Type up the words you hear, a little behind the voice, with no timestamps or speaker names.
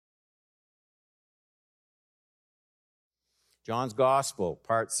John's Gospel,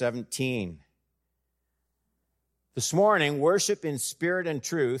 part 17. This morning, worship in spirit and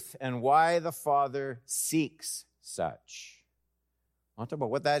truth and why the Father seeks such. I want to talk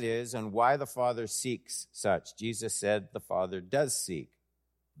about what that is and why the Father seeks such. Jesus said the Father does seek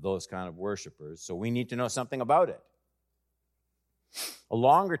those kind of worshipers, so we need to know something about it. A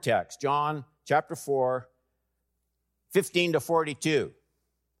longer text, John chapter 4, 15 to 42.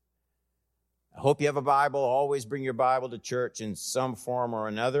 I hope you have a Bible. Always bring your Bible to church in some form or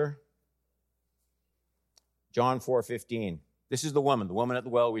another. John 4:15. This is the woman at the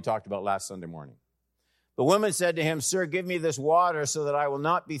well we talked about last Sunday morning. The woman said to him, "Sir, give me this water so that I will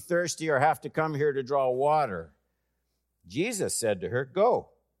not be thirsty or have to come here to draw water." Jesus said to her,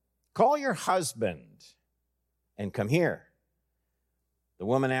 "Go, call your husband and come here." The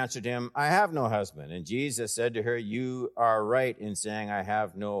woman answered him, "I have no husband." And Jesus said to her, "You are right in saying I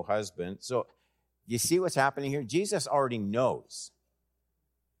have no husband." So you see what's happening here? Jesus already knows,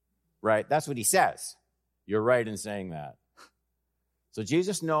 right? That's what he says. You're right in saying that. So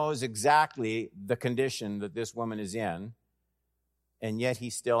Jesus knows exactly the condition that this woman is in, and yet he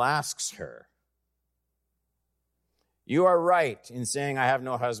still asks her. "You are right in saying I have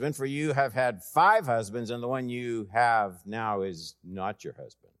no husband, for you have had 5 husbands, and the one you have now is not your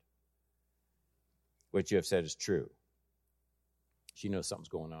husband. What you have said is true." She knows something's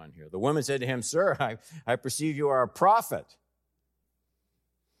going on here. The woman said to him, "Sir, I perceive you are a prophet.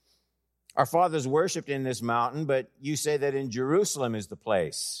 Our fathers worshipped in this mountain, but you say that in Jerusalem is the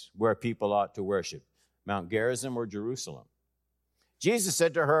place where people ought to worship. Mount Gerizim or Jerusalem?" Jesus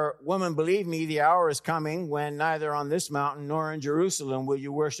said to her, "Woman, believe me, the hour is coming when neither on this mountain nor in Jerusalem will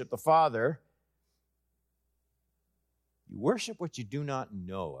you worship the Father. You worship what you do not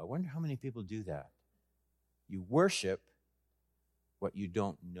know." I wonder how many people do that. You worship what you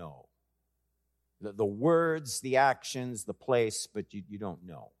don't know. The words, the actions, the place, but you don't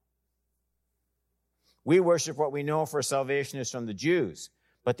know. "We worship what we know, for salvation is from the Jews.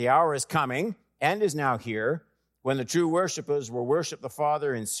 But the hour is coming, and is now here, when the true worshipers will worship the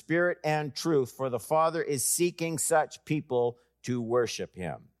Father in spirit and truth, for the Father is seeking such people to worship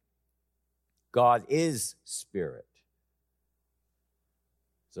him." God is spirit.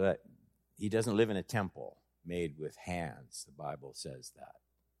 So that he doesn't live in a temple made with hands. The Bible says that.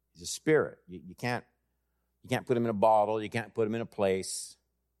 He's a spirit. You can't put him in a bottle. You can't put him in a place.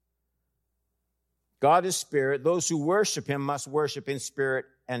 God is spirit. Those who worship him must worship in spirit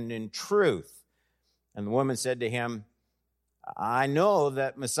and in truth. And the woman said to him, "I know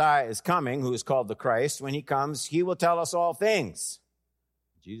that Messiah is coming, who is called the Christ. When he comes, he will tell us all things."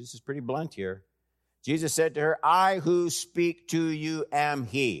 Jesus is pretty blunt here. Jesus said to her, "I who speak to you am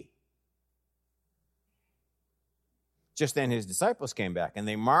he." Just then his disciples came back, and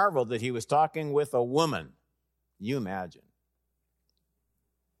they marveled that he was talking with a woman. Can you imagine?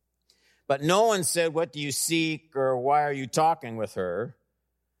 But no one said, "What do you seek?" or "Why are you talking with her?"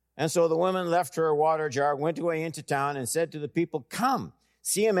 And so the woman left her water jar, went away into town, and said to the people, "Come,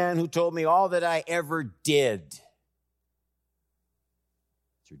 see a man who told me all that I ever did."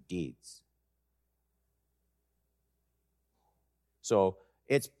 It's her deeds. So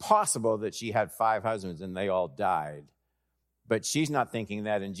it's possible that she had 5 husbands and they all died. But she's not thinking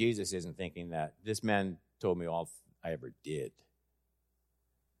that, and Jesus isn't thinking that. This man told me all I ever did.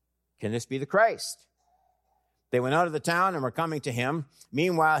 Can this be the Christ? They went out of the town and were coming to him.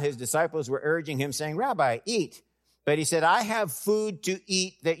 Meanwhile, his disciples were urging him, saying, "Rabbi, eat." But he said, "I have food to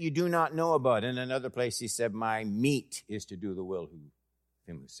eat that you do not know about." In another place, he said, "My meat is to do the will of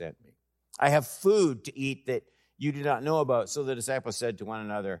him who sent me." I have food to eat that you do not know about. So the disciples said to one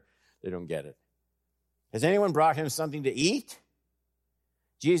another, they don't get it. "Has anyone brought him something to eat?"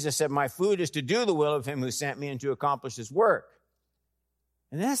 Jesus said, "My food is to do the will of him who sent me and to accomplish his work."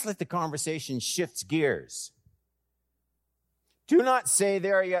 And that's like the conversation shifts gears. "Do not say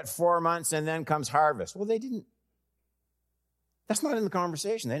there are yet 4 months and then comes harvest." Well, they didn't. That's not in the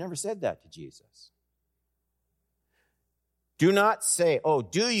conversation. They never said that to Jesus. Do you not say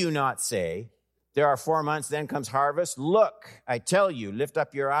there are 4 months, then comes harvest? Look, I tell you, lift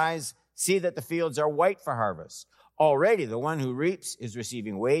up your eyes, see that the fields are white for harvest. Already the one who reaps is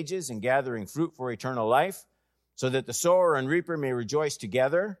receiving wages and gathering fruit for eternal life, so that the sower and reaper may rejoice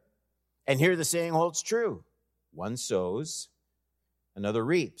together. And here the saying holds true: one sows, another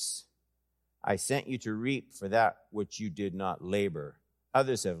reaps. I sent you to reap for that which you did not labor.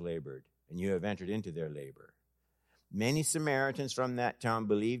 Others have labored, and you have entered into their labor. Many Samaritans from that town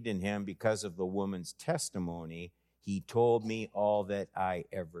believed in him because of the woman's testimony. He told me all that I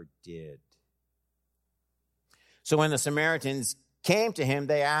ever did. So when the Samaritans came to him,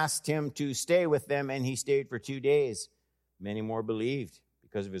 they asked him to stay with them, and he stayed for 2 days. Many more believed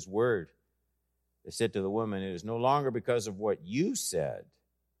because of his word. They said to the woman, it is no longer because of what you said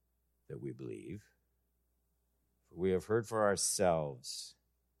that we believe, for we have heard for ourselves,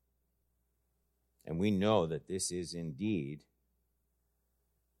 and we know that this is indeed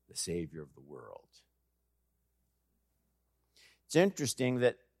the Savior of the world. It's interesting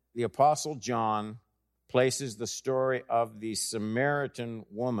that the Apostle John places the story of the Samaritan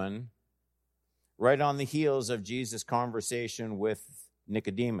woman right on the heels of Jesus' conversation with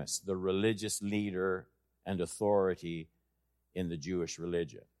Nicodemus, the religious leader and authority in the Jewish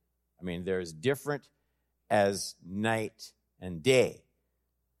religion. I mean, they're as different as night and day.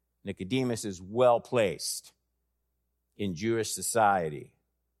 Nicodemus is well placed in Jewish society.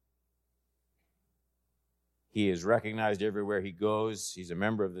 He is recognized everywhere he goes. He's a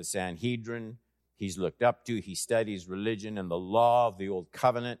member of the Sanhedrin. He's looked up to. He studies religion and the law of the Old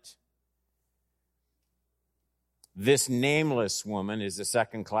Covenant. This nameless woman is a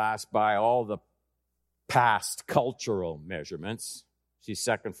second class by all the past cultural measurements. She's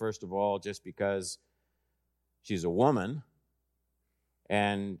second, first of all, just because she's a woman.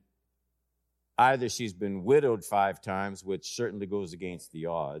 And either she's been widowed 5 times, which certainly goes against the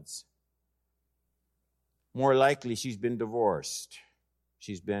odds. More likely, she's been divorced.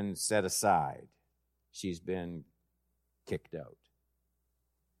 She's been set aside. She's been kicked out.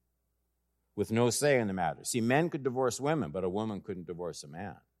 With no say in the matter. See, men could divorce women, but a woman couldn't divorce a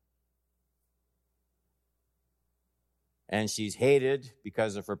man. And she's hated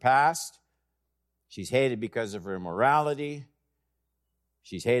because of her past. She's hated because of her immorality.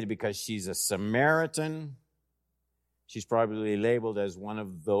 She's hated because she's a Samaritan. She's probably labeled as one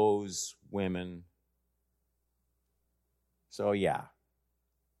of those women. So, yeah.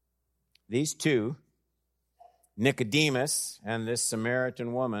 These two, Nicodemus and this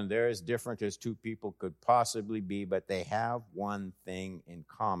Samaritan woman, they're as different as two people could possibly be, but they have one thing in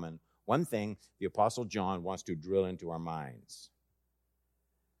common. One thing the Apostle John wants to drill into our minds.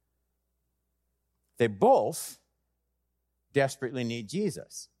 They both desperately need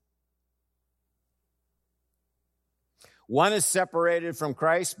Jesus. One is separated from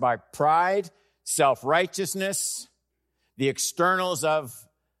Christ by pride, self-righteousness, the externals of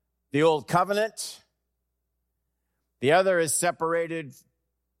the Old Covenant. The other is separated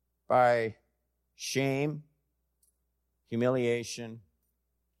by shame, humiliation,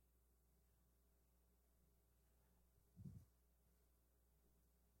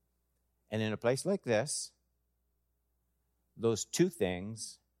 and in a place like this, those two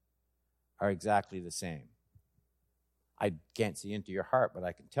things are exactly the same. I can't see into your heart, but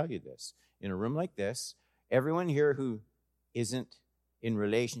I can tell you this. In a room like this, everyone here who isn't in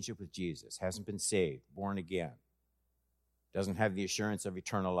relationship with Jesus, hasn't been saved, born again, doesn't have the assurance of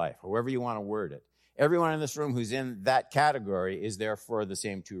eternal life, however you want to word it, everyone in this room who's in that category is there for the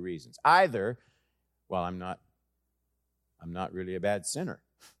same two reasons. Either, well, I'm not really a bad sinner,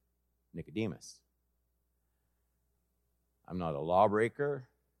 Nicodemus. I'm not a lawbreaker.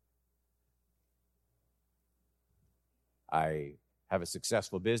 I have a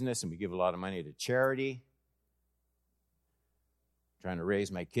successful business and we give a lot of money to charity. Trying to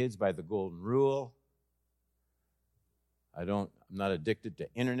raise my kids by the golden rule. I'm not addicted to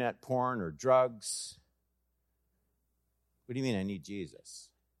internet porn or drugs. What do you mean I need Jesus?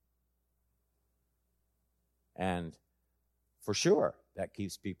 And for sure, that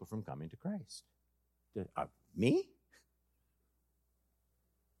keeps people from coming to Christ. Me?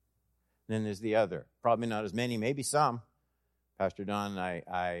 Then there's the other. Probably not as many, maybe some. Pastor Don,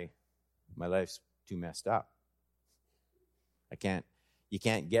 my life's too messed up. You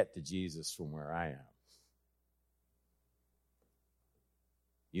can't get to Jesus from where I am.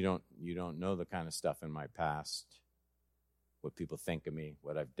 You don't know the kind of stuff in my past, what people think of me,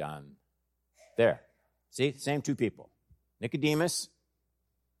 what I've done. There. See, same two people. Nicodemus,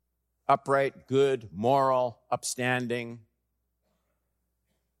 upright, good, moral, upstanding.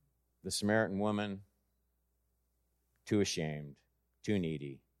 The Samaritan woman, too ashamed, too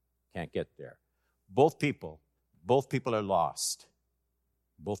needy, can't get there. Both people are lost.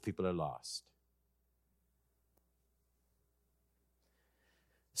 Both people are lost.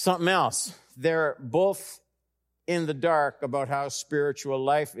 Something else. They're both in the dark about how spiritual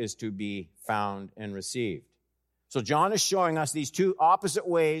life is to be found and received. So John is showing us these two opposite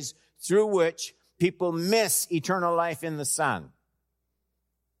ways through which people miss eternal life in the Son.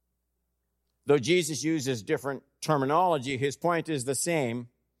 Though Jesus uses different terminology, his point is the same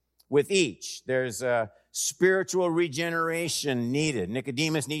with each. There's a spiritual regeneration needed.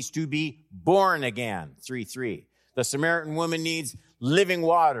 Nicodemus needs to be born again, 3:3. The Samaritan woman needs living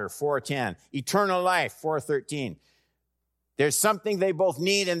water, 4:10. Eternal life, 4:13. There's something they both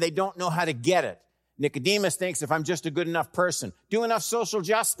need and they don't know how to get it. Nicodemus thinks, if I'm just a good enough person, do enough social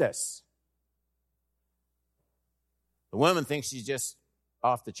justice. The woman thinks she's just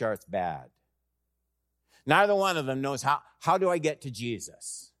off the charts bad. Neither one of them knows how do I get to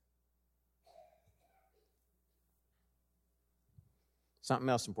Jesus? Something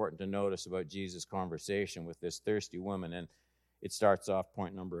else important to notice about Jesus' conversation with this thirsty woman, and it starts off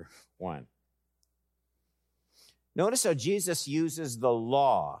point number 1. Notice how Jesus uses the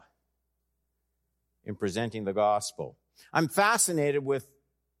law in presenting the gospel. I'm fascinated with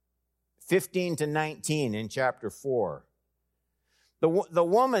 15 to 19 in chapter 4. The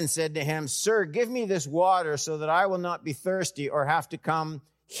woman said to him, "Sir, give me this water so that I will not be thirsty or have to come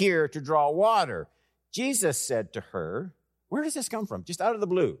here to draw water." Jesus said to her, where does this come from? Just out of the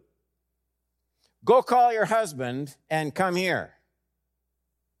blue. "Go call your husband and come here."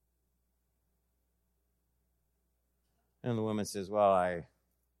 And the woman says, "Well, I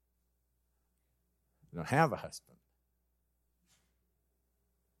don't have a husband."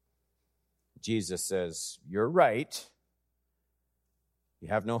 Jesus says, "You're right. You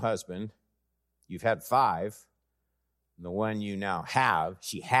have no husband. You've had 5. And the one you now have,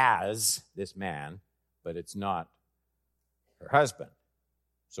 she has this man, but it's not her husband.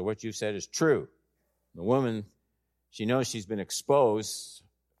 So what you said is true." The woman, she knows she's been exposed.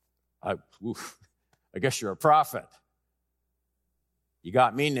 I guess you're a prophet. You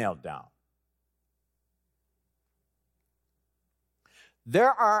got me nailed down.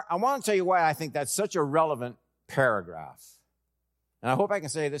 I want to tell you why I think that's such a relevant paragraph. And I hope I can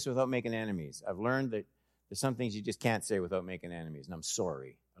say this without making enemies. I've learned that there's some things you just can't say without making enemies, and I'm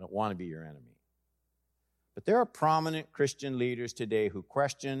sorry. I don't want to be your enemy. But there are prominent Christian leaders today who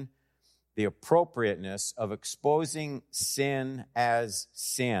question the appropriateness of exposing sin as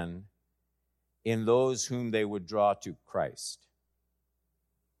sin in those whom they would draw to Christ.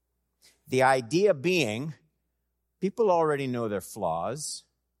 The idea being, people already know their flaws.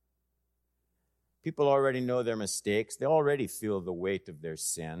 People already know their mistakes. They already feel the weight of their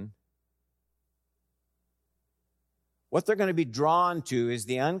sin. What they're going to be drawn to is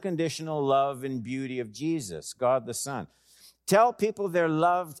the unconditional love and beauty of Jesus, God the Son. Tell people they're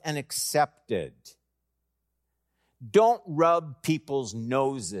loved and accepted. Don't rub people's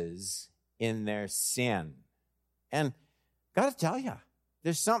noses in their sin. And got to tell you,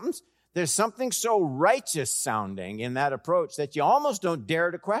 there's something so righteous sounding in that approach that you almost don't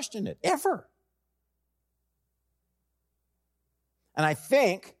dare to question it, ever. And I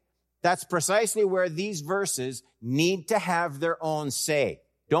think that's precisely where these verses need to have their own say.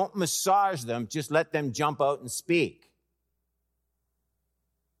 Don't massage them, just let them jump out and speak.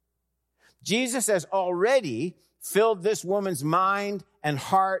 Jesus has already filled this woman's mind and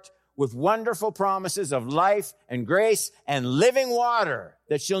heart with wonderful promises of life and grace and living water,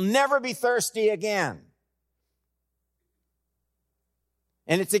 that she'll never be thirsty again.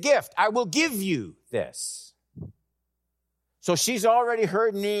 And it's a gift. I will give you this. So she's already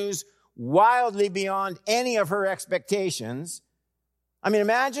heard news wildly beyond any of her expectations. I mean,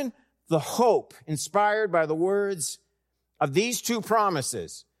 imagine the hope inspired by the words of these 2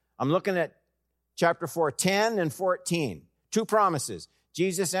 promises. I'm looking at chapter 4, 10 and 14. 2 promises.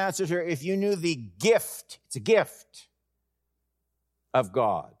 Jesus answered her, "If you knew the gift," it's a gift, "of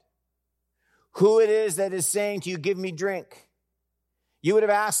God, who it is that is saying to you, 'Give me drink,' you would have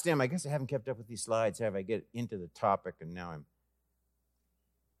asked him." I guess I haven't kept up with these slides. Have I get into the topic and now I'm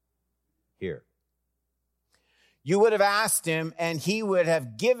here. You would have asked him and he would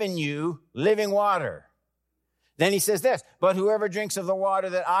have given you living water. Then he says this, "But whoever drinks of the water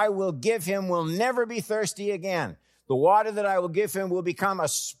that I will give him will never be thirsty again. The water that I will give him will become a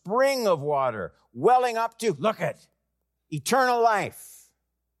spring of water, welling up to," look at, "eternal life."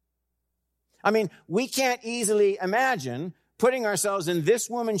 I mean, we can't easily imagine putting ourselves in this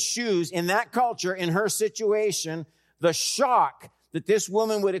woman's shoes, in that culture, in her situation, the shock that this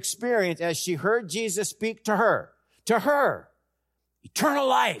woman would experience as she heard Jesus speak to her. To her, eternal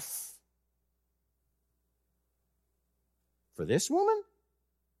life. For this woman,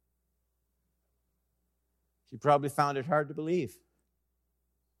 she probably found it hard to believe.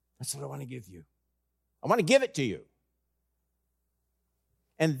 That's what I want to give you. I want to give it to you.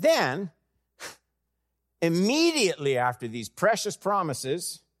 And then, immediately after these precious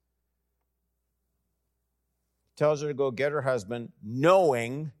promises, tells her to go get her husband,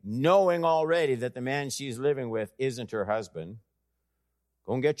 knowing already that the man she's living with isn't her husband.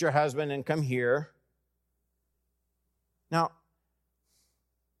 Go and get your husband and come here. Now,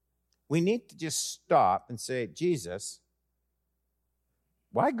 we need to just stop and say, Jesus,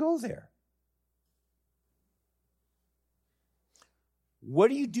 why go there? What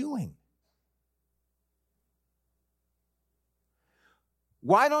are you doing?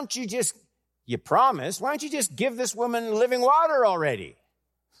 Why don't you just, you promised, why don't you just give this woman living water already?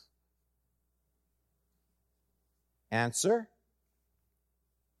 Answer,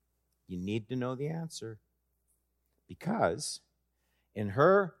 you need to know the answer. Because in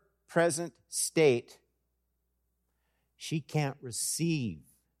her present state, she can't receive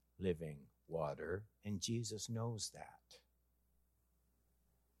living water, and Jesus knows that.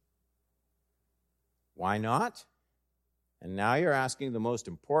 Why not? And now you're asking the most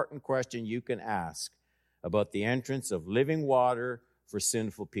important question you can ask about the entrance of living water for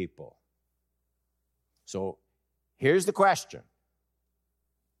sinful people. So here's the question.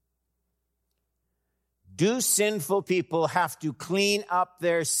 Do sinful people have to clean up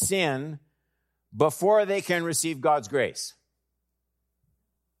their sin before they can receive God's grace?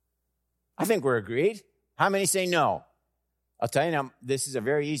 I think we're agreed. How many say no? I'll tell you now, this is a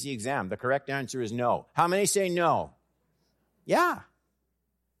very easy exam. The correct answer is no. How many say no? Yeah.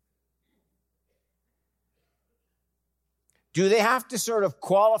 Do they have to sort of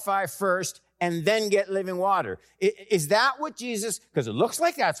qualify first and then get living water? Is that what Jesus, because it looks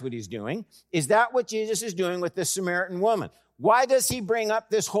like that's what he's doing, is that what Jesus is doing with this Samaritan woman? Why does he bring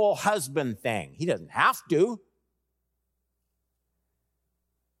up this whole husband thing? He doesn't have to.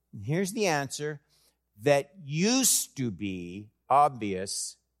 And here's the answer that used to be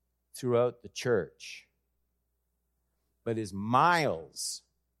obvious throughout the church, but is miles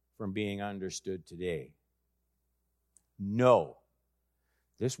from being understood today. No,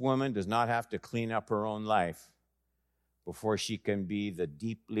 this woman does not have to clean up her own life before she can be the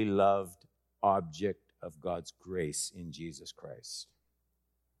deeply loved object of God's grace in Jesus Christ.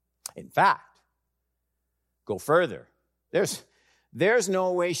 In fact, go further. There's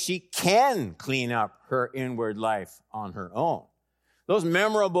no way she can clean up her inward life on her own. Those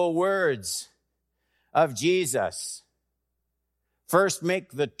memorable words of Jesus, first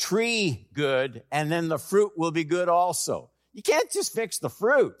make the tree good, and then the fruit will be good also. You can't just fix the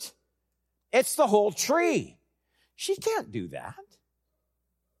fruit. It's the whole tree. She can't do that.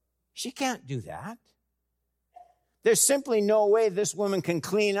 She can't do that. There's simply no way this woman can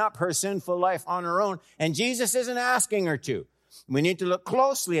clean up her sinful life on her own, and Jesus isn't asking her to. We need to look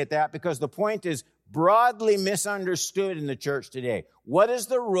closely at that because the point is broadly misunderstood in the church today. What is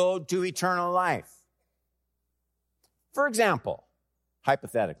the road to eternal life? For example,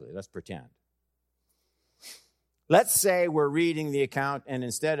 hypothetically, let's pretend. Let's say we're reading the account, and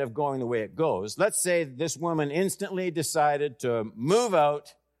instead of going the way it goes, let's say this woman instantly decided to move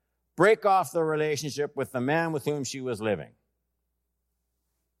out, break off the relationship with the man with whom she was living.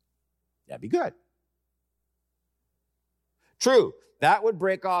 That'd be good. True, that would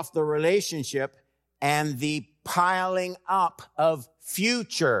break off the relationship and the piling up of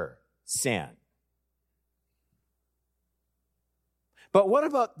future sin. But what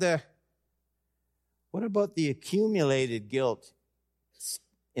about the accumulated guilt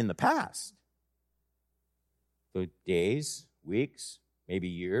in the past? The days, weeks, maybe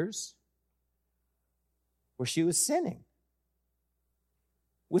years, where she was sinning.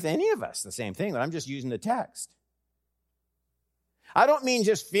 With any of us, the same thing, but I'm just using the text. I don't mean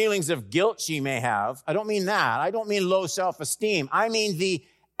just feelings of guilt she may have. I don't mean that. I don't mean low self-esteem. I mean the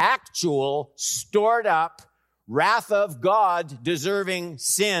actual stored up wrath of God deserving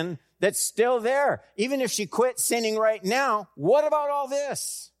sin that's still there. Even if she quit sinning right now, what about all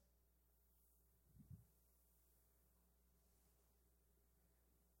this?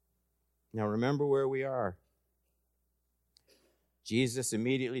 Now remember where we are. Jesus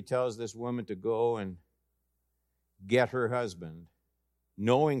immediately tells this woman to go and get her husband,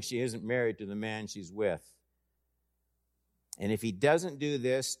 knowing she isn't married to the man she's with. And if he doesn't do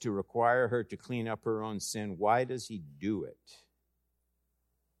this to require her to clean up her own sin, why does he do it?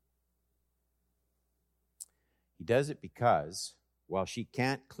 He does it because, while she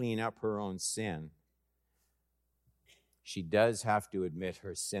can't clean up her own sin, she does have to admit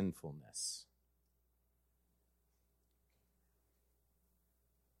her sinfulness.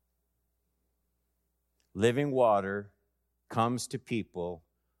 Living water comes to people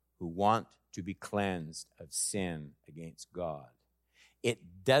who want to be cleansed of sin against God. It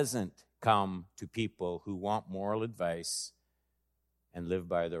doesn't come to people who want moral advice and live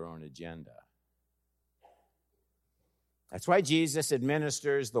by their own agenda. That's why Jesus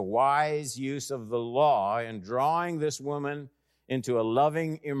administers the wise use of the law in drawing this woman into a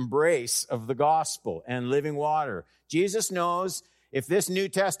loving embrace of the gospel and living water. Jesus knows if this New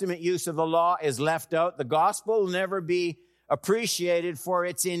Testament use of the law is left out, the gospel will never be appreciated for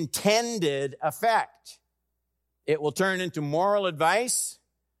its intended effect. It will turn into moral advice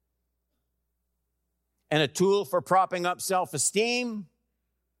and a tool for propping up self-esteem,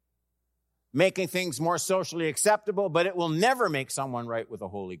 making things more socially acceptable, but it will never make someone right with a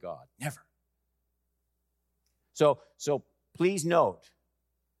holy God. Never. So please note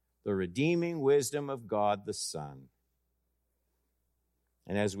the redeeming wisdom of God the Son.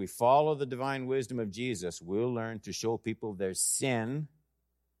 And as we follow the divine wisdom of Jesus, we'll learn to show people their sin.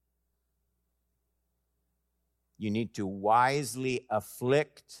 You need to wisely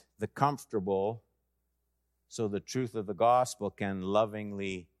afflict the comfortable so the truth of the gospel can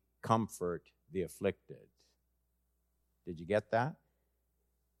lovingly comfort the afflicted. Did you get that?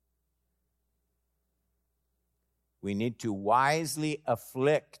 We need to wisely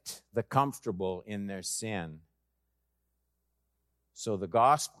afflict the comfortable in their sin so the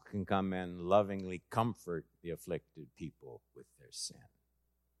gospel can come and lovingly comfort the afflicted people with their sin.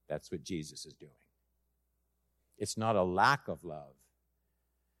 That's what Jesus is doing. It's not a lack of love.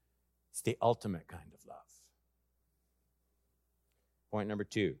 It's the ultimate kind of love. Point number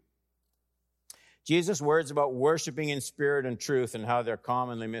 2. Jesus' words about worshiping in spirit and truth and how they're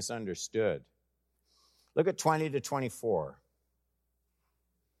commonly misunderstood. Look at 20 to 24.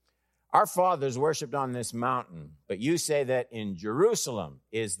 Our fathers worshipped on this mountain, but you say that in Jerusalem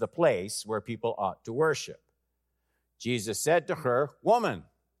is the place where people ought to worship. Jesus said to her, "Woman,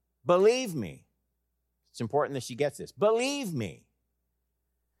 believe me." It's important that she gets this. Believe me.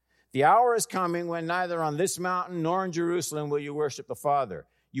 The hour is coming when neither on this mountain nor in Jerusalem will you worship the Father.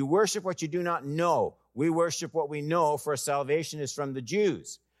 You worship what you do not know. We worship what we know, for salvation is from the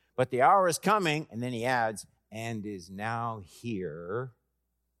Jews. But the hour is coming, and then he adds, and is now here,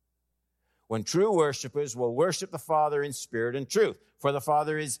 when true worshipers will worship the Father in spirit and truth. For the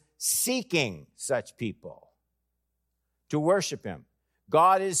Father is seeking such people to worship him.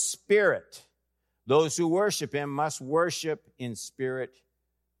 God is spirit. Those who worship him must worship in spirit,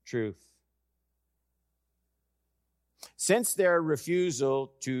 truth. Since their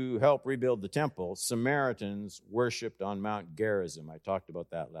refusal to help rebuild the temple, Samaritans worshipped on Mount Gerizim. I talked about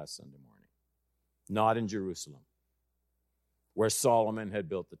that last Sunday morning. Not in Jerusalem, where Solomon had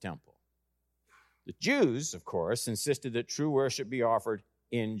built the temple. The Jews, of course, insisted that true worship be offered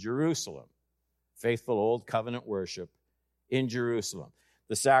in Jerusalem. Faithful old covenant worship in Jerusalem.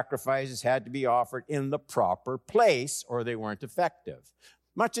 The sacrifices had to be offered in the proper place or they weren't effective.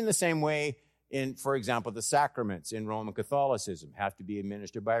 Much in the same way for example, the sacraments in Roman Catholicism have to be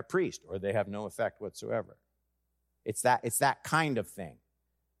administered by a priest or they have no effect whatsoever. It's that kind of thing.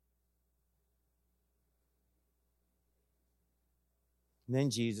 And then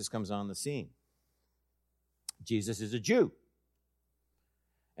Jesus comes on the scene. Jesus is a Jew.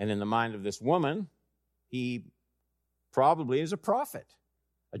 And in the mind of this woman, he probably is a prophet,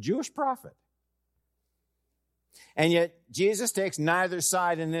 a Jewish prophet. And yet, Jesus takes neither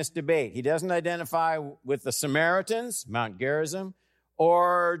side in this debate. He doesn't identify with the Samaritans, Mount Gerizim,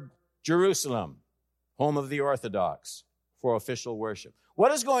 or Jerusalem, home of the Orthodox, for official worship.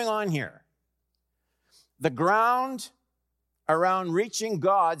 What is going on here? The ground around reaching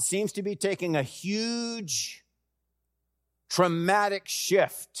God seems to be taking a huge, traumatic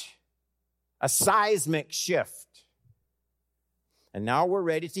shift, a seismic shift. And now we're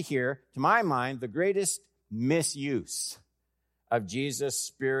ready to hear, to my mind, the greatest misuse of Jesus'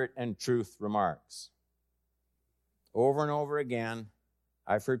 spirit and truth remarks. Over and over again,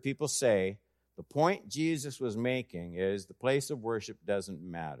 I've heard people say, the point Jesus was making is the place of worship doesn't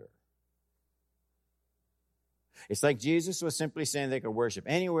matter. It's like Jesus was simply saying they could worship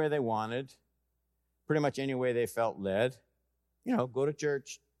anywhere they wanted, pretty much any way they felt led. You know, go to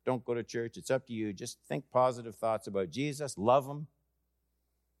church, don't go to church, it's up to you. Just think positive thoughts about Jesus, love him.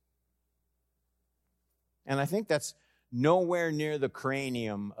 And I think that's nowhere near the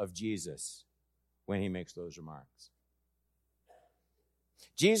cranium of Jesus when he makes those remarks.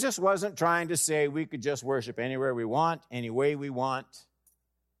 Jesus wasn't trying to say we could just worship anywhere we want, any way we want.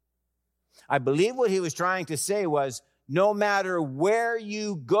 I believe what he was trying to say was, no matter where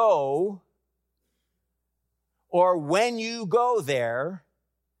you go or when you go there,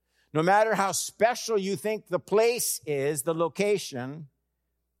 no matter how special you think the place is, the location,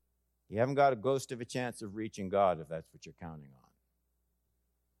 you haven't got a ghost of a chance of reaching God if that's what you're counting on.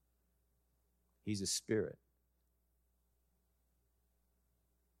 He's a spirit.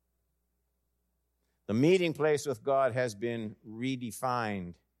 The meeting place with God has been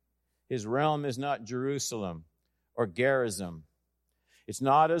redefined. His realm is not Jerusalem or Gerizim. It's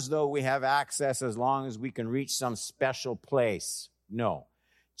not as though we have access as long as we can reach some special place. No.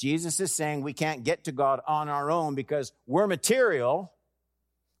 Jesus is saying we can't get to God on our own because we're material,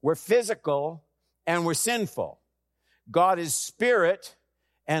 we're physical, and we're sinful. God is spirit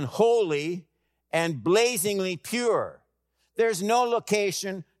and holy and blazingly pure. There's no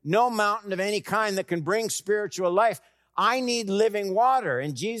location, no mountain of any kind that can bring spiritual life. I need living water.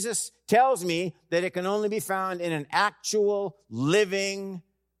 And Jesus tells me that it can only be found in an actual, living,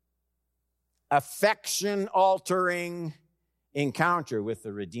 affection-altering encounter with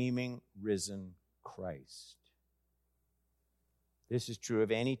the redeeming, risen Christ. This is true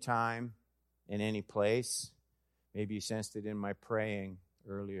of any time, in any place. Maybe you sensed it in my praying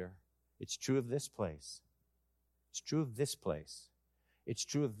earlier. It's true of this place. It's true of this place. It's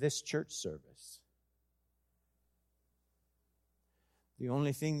true of this church service. The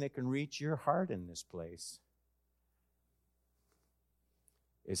only thing that can reach your heart in this place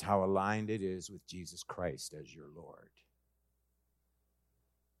is how aligned it is with Jesus Christ as your Lord.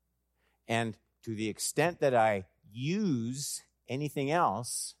 And to the extent that I use anything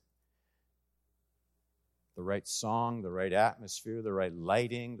else, the right song, the right atmosphere, the right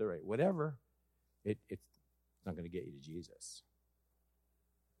lighting, the right whatever, it's not going to get you to Jesus.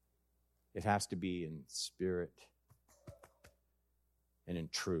 It has to be in spirit and in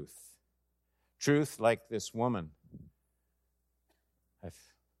truth. Truth like this woman.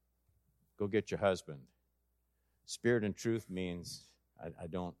 Go get your husband. Spirit and truth means I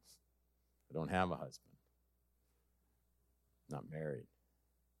don't have a husband. I'm not married.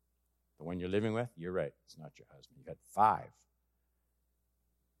 The one you're living with, you're right, it's not your husband. You've had 5.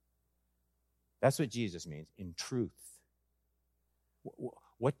 That's what Jesus means, in truth.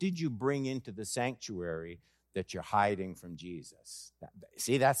 What did you bring into the sanctuary that you're hiding from Jesus?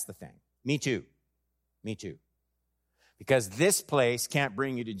 See, that's the thing. Me too. Me too. Because this place can't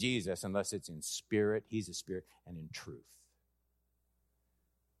bring you to Jesus unless it's in spirit, he's a spirit, and in truth.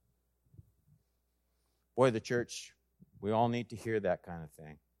 Boy, the church, we all need to hear that kind of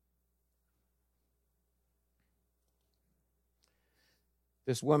thing.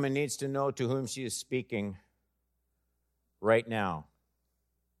 This woman needs to know to whom she is speaking right now.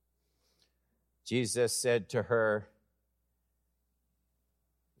 Jesus said to her,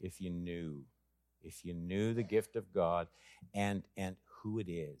 if you knew the gift of God and who it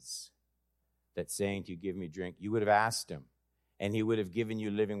is that's saying to you, give me drink, you would have asked him, and he would have given you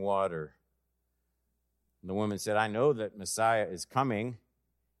living water. And the woman said, I know that Messiah is coming,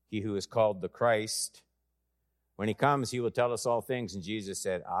 he who is called the Christ. When he comes, he will tell us all things. And Jesus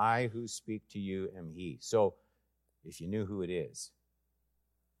said, I who speak to you am he. So if you knew who it is.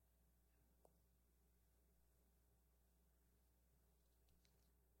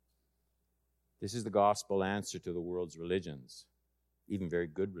 This is the gospel answer to the world's religions, even very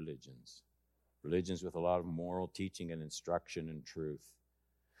good religions. Religions with a lot of moral teaching and instruction and truth.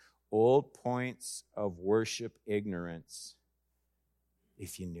 Old points of worship ignorance,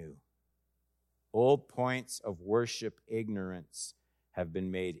 if you knew. Old points of worship ignorance have been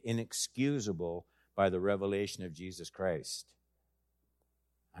made inexcusable by the revelation of Jesus Christ.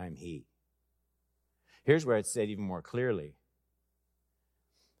 I'm he. Here's where it's said even more clearly.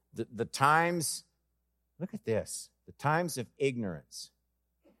 The times, look at this, the times of ignorance,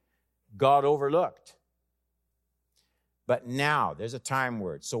 God overlooked. But now, there's a time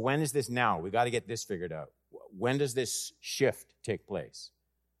word. So when is this now? We got to get this figured out. When does this shift take place?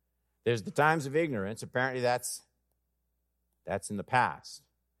 There's the times of ignorance. Apparently that's in the past.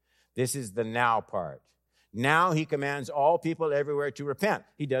 This is the now part. Now he commands all people everywhere to repent.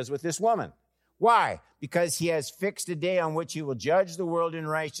 He does with this woman. Why? Because he has fixed a day on which he will judge the world in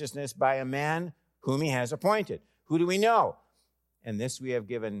righteousness by a man whom he has appointed. Who do we know? And this we have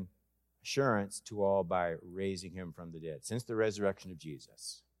given assurance to all by raising him from the dead. Since the resurrection of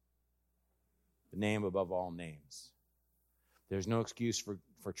Jesus, the name above all names. There's no excuse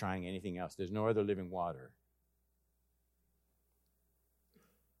for trying anything else. There's no other living water.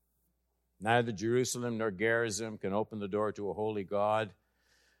 Neither Jerusalem nor Gerizim can open the door to a holy God.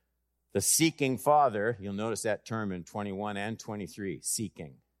 The seeking Father, you'll notice that term in 21 and 23,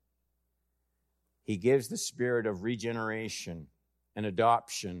 seeking. He gives the spirit of regeneration and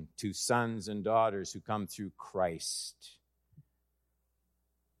adoption to sons and daughters who come through Christ.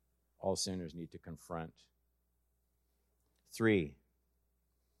 All sinners need to confront. 3,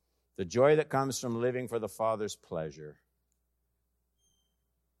 the joy that comes from living for the Father's pleasure.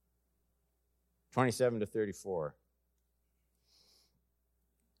 27 to 34.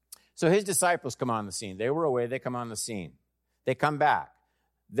 So his disciples come on the scene. They were away. They come on the scene. They come back.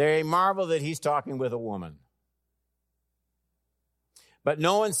 They marvel that he's talking with a woman. But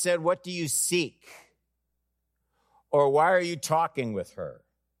no one said, what do you seek? Or why are you talking with her?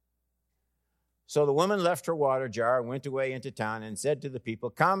 So the woman left her water jar and went away into town and said to the people,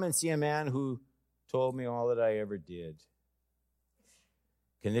 come and see a man who told me all that I ever did.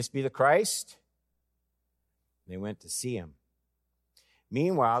 Can this be the Christ? They went to see him.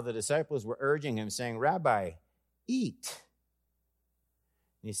 Meanwhile, the disciples were urging him, saying, Rabbi, eat.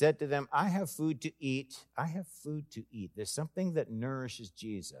 And he said to them, I have food to eat. I have food to eat. There's something that nourishes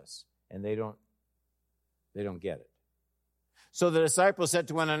Jesus, and they don't get it. So the disciples said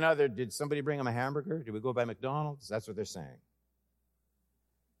to one another, did somebody bring him a hamburger? Did we go by McDonald's? That's what they're saying.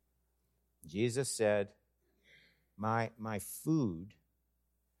 Jesus said, my food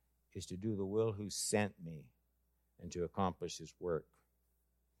is to do the will who sent me and to accomplish his work.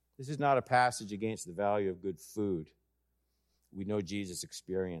 This is not a passage against the value of good food. We know Jesus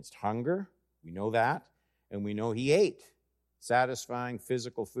experienced hunger. We know that. And we know he ate satisfying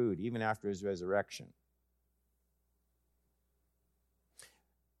physical food even after his resurrection.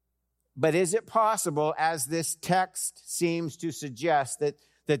 But is it possible, as this text seems to suggest,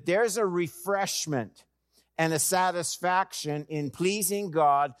 that there's a refreshment and a satisfaction in pleasing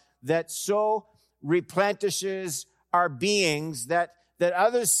God that so replenishes our beings that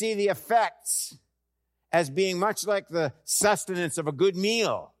others see the effects as being much like the sustenance of a good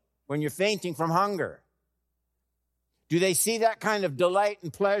meal when you're fainting from hunger? Do they see that kind of delight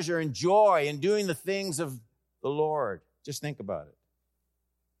and pleasure and joy in doing the things of the Lord? Just think about it.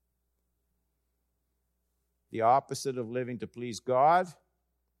 The opposite of living to please God,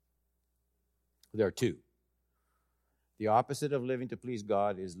 there are two. The opposite of living to please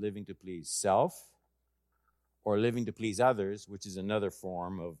God is living to please self, or living to please others, which is another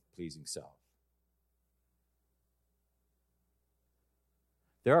form of pleasing self.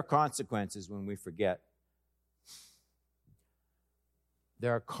 There are consequences when we forget.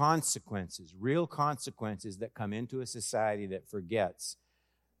 There are consequences, real consequences that come into a society that forgets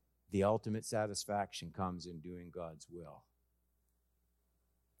the ultimate satisfaction comes in doing God's will.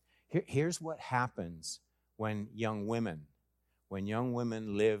 Here's what happens when young women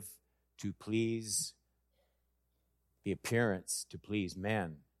live to please the appearance, to please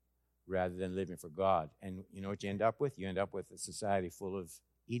men, rather than living for God. And you know what you end up with? You end up with a society full of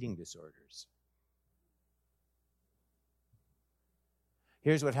eating disorders.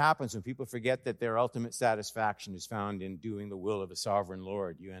 Here's what happens when people forget that their ultimate satisfaction is found in doing the will of a sovereign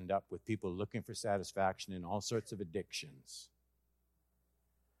Lord. You end up with people looking for satisfaction in all sorts of addictions.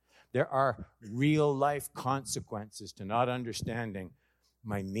 There are real-life consequences to not understanding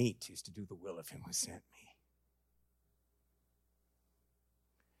my meat is to do the will of him who sent me.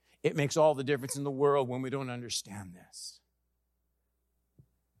 It makes all the difference in the world when we don't understand this.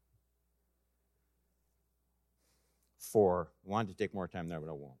 4. I wanted to take more time there, but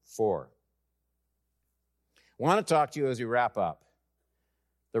I won't. 4. I want to talk to you as we wrap up.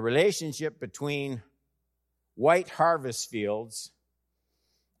 The relationship between white harvest fields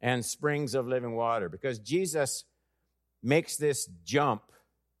and springs of living water. Because Jesus makes this jump.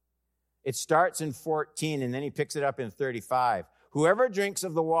 It starts in 14, and then he picks it up in 35. Whoever drinks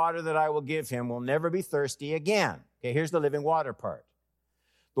of the water that I will give him will never be thirsty again. Okay, here's the living water part.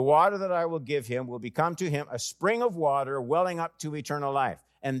 The water that I will give him will become to him a spring of water welling up to eternal life.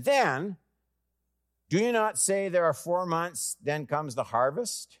 And then, do you not say there are 4 months, then comes the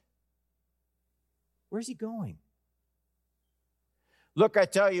harvest? Where's he going? Look, I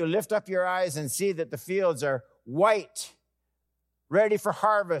tell you, lift up your eyes and see that the fields are white, ready for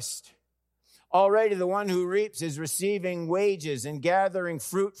harvest. Already the one who reaps is receiving wages and gathering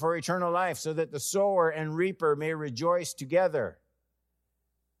fruit for eternal life, so that the sower and reaper may rejoice together.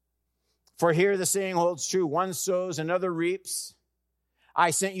 For here the saying holds true, one sows, another reaps.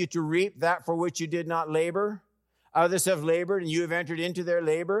 I sent you to reap that for which you did not labor. Others have labored, and you have entered into their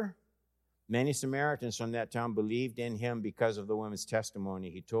labor. Many Samaritans from that town believed in him because of the woman's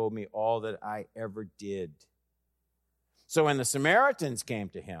testimony. He told me all that I ever did. So when the Samaritans came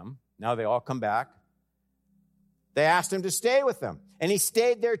to him, now they all come back, they asked him to stay with them. And he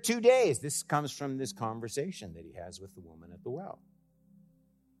stayed there 2 days. This comes from this conversation that he has with the woman at the well.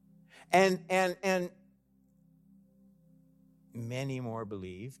 And many more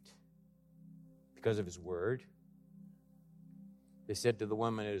believed because of his word. They said to the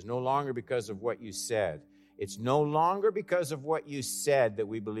woman, it is no longer because of what you said. It's no longer because of what you said that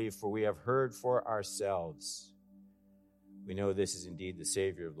we believe, for we have heard for ourselves. We know this is indeed the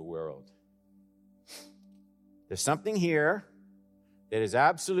Savior of the world. There's something here that is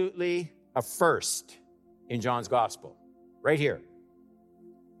absolutely a first in John's gospel. Right here.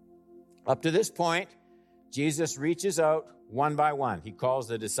 Up to this point, Jesus reaches out one by one. He calls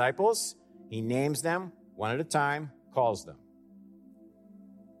the disciples. He names them one at a time, calls them.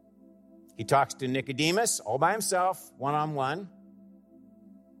 He talks to Nicodemus all by himself, one-on-one.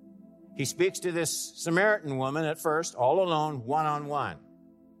 He speaks to this Samaritan woman at first, all alone, one-on-one.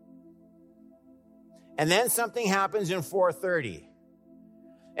 And then something happens in 4:30.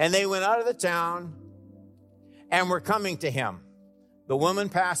 And they went out of the town and were coming to him. The woman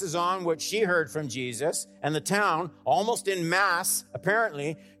passes on what she heard from Jesus, and the town, almost in mass,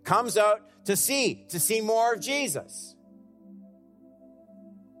 apparently, comes out to see more of Jesus.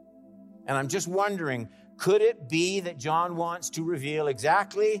 And I'm just wondering, could it be that John wants to reveal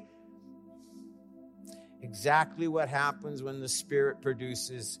exactly what happens when the Spirit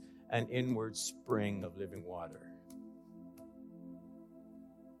produces an inward spring of living water?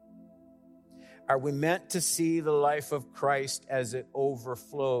 Are we meant to see the life of Christ as it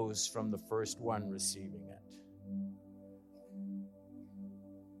overflows from the first one receiving it?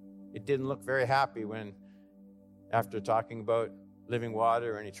 It didn't look very happy when, after talking about living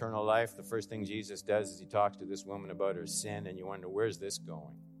water and eternal life, the first thing Jesus does is he talks to this woman about her sin, and you wonder, where's this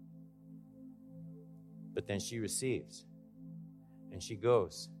going? But then she receives, and she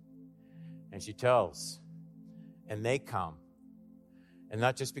goes, and she tells, and they come. And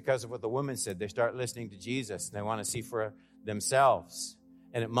not just because of what the woman said. They start listening to Jesus, and they want to see for themselves.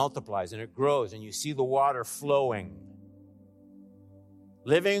 And it multiplies, and it grows, and you see the water flowing.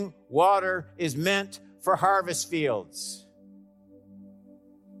 Living water is meant for harvest fields.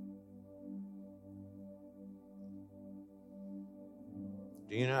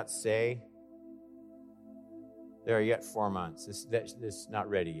 Do you not say, there are yet 4 months. This is not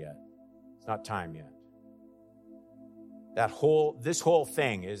ready yet. It's not time yet. This whole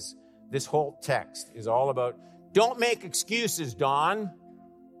text is all about, don't make excuses, Dawn.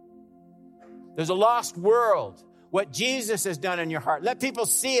 There's a lost world. What Jesus has done in your heart. Let people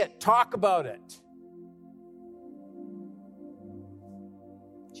see it. Talk about it.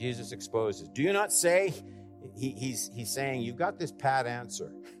 Jesus exposes. Do you not say, he's saying, you've got this pat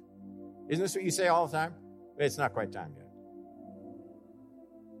answer. Isn't this what you say all the time? It's not quite time yet.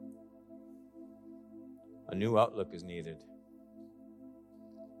 A new outlook is needed.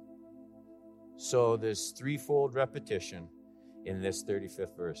 So there's threefold repetition in this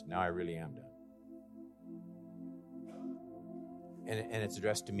 35th verse. Now I really am done. And it's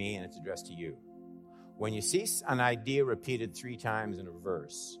addressed to me and it's addressed to you. When you see an idea repeated 3 times in a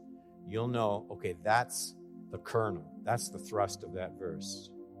verse, you'll know, okay, that's the kernel. That's the thrust of that verse.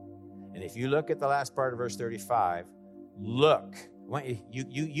 And if you look at the last part of verse 35, look.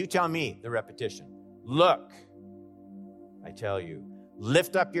 You tell me the repetition. Look, I tell you,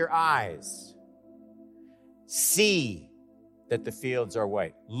 lift up your eyes. See that the fields are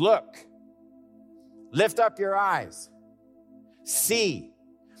white. Look, lift up your eyes. See.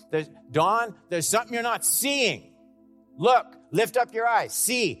 Dawn, there's something you're not seeing. Look, lift up your eyes.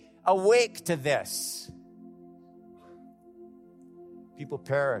 See, awake to this. People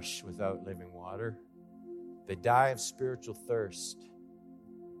perish without living water. They die of spiritual thirst.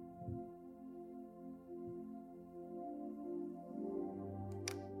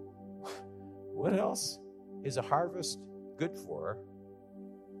 What else is a harvest good for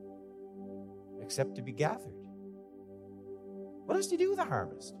except to be gathered? What else do you do with a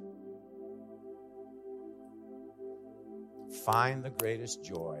harvest? Find the greatest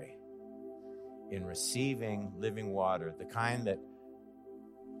joy in receiving living water, the kind that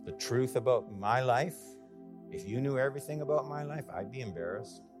the truth about my life, if you knew everything about my life, I'd be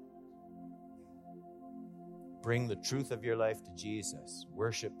embarrassed. Bring the truth of your life to Jesus.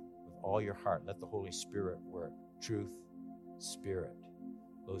 Worship with all your heart. Let the Holy Spirit work. Truth, Spirit.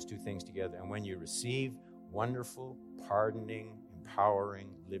 Those 2 things together. And when you receive wonderful, pardoning, empowering,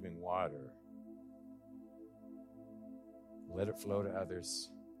 living water, let it flow to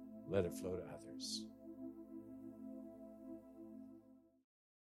others. Let it flow to others.